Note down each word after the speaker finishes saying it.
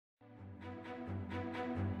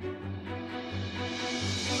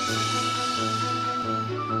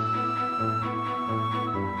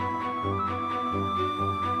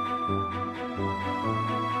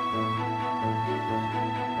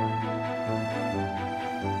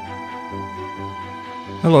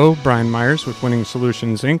Hello, Brian Myers with Winning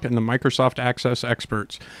Solutions Inc. and the Microsoft Access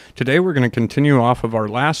Experts. Today we're going to continue off of our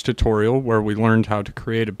last tutorial where we learned how to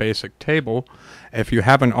create a basic table. If you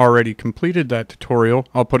haven't already completed that tutorial,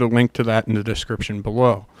 I'll put a link to that in the description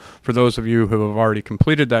below. For those of you who have already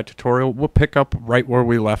completed that tutorial, we'll pick up right where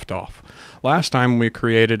we left off. Last time we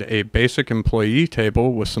created a basic employee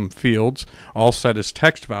table with some fields, all set as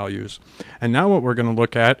text values. And now what we're going to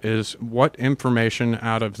look at is what information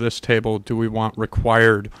out of this table do we want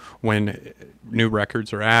required when new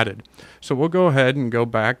records are added. So we'll go ahead and go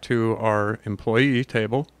back to our employee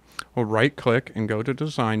table. We'll right click and go to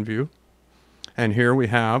Design View. And here we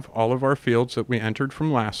have all of our fields that we entered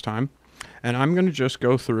from last time. And I'm going to just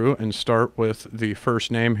go through and start with the first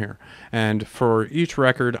name here. And for each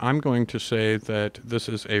record, I'm going to say that this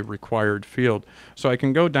is a required field. So I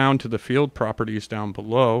can go down to the field properties down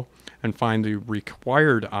below and find the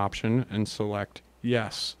required option and select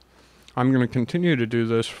yes. I'm going to continue to do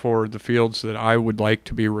this for the fields that I would like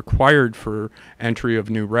to be required for entry of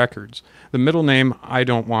new records. The middle name I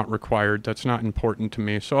don't want required. That's not important to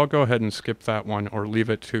me. So I'll go ahead and skip that one or leave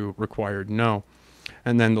it to required no.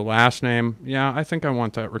 And then the last name, yeah, I think I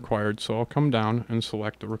want that required, so I'll come down and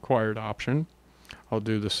select the required option. I'll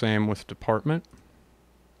do the same with department,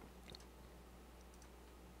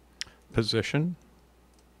 position,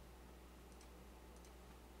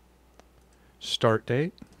 start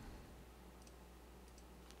date,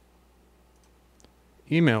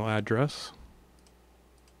 email address,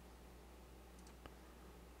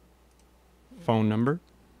 phone number,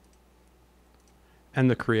 and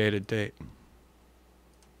the created date.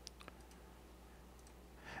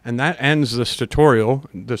 And that ends this tutorial.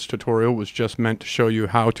 This tutorial was just meant to show you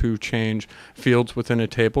how to change fields within a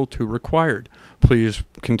table to required. Please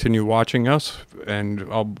continue watching us, and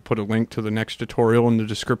I'll put a link to the next tutorial in the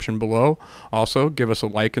description below. Also, give us a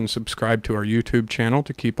like and subscribe to our YouTube channel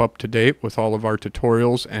to keep up to date with all of our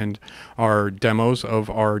tutorials and our demos of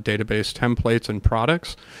our database templates and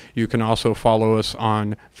products. You can also follow us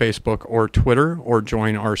on Facebook or Twitter, or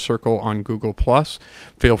join our circle on Google+.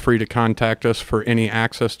 Feel free to contact us for any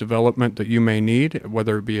access development that you may need,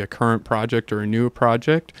 whether it be a current project or a new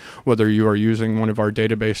project, whether you are using one of our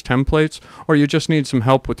database templates, or you just need some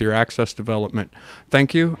help with your access development.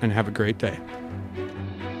 Thank you and have a great day.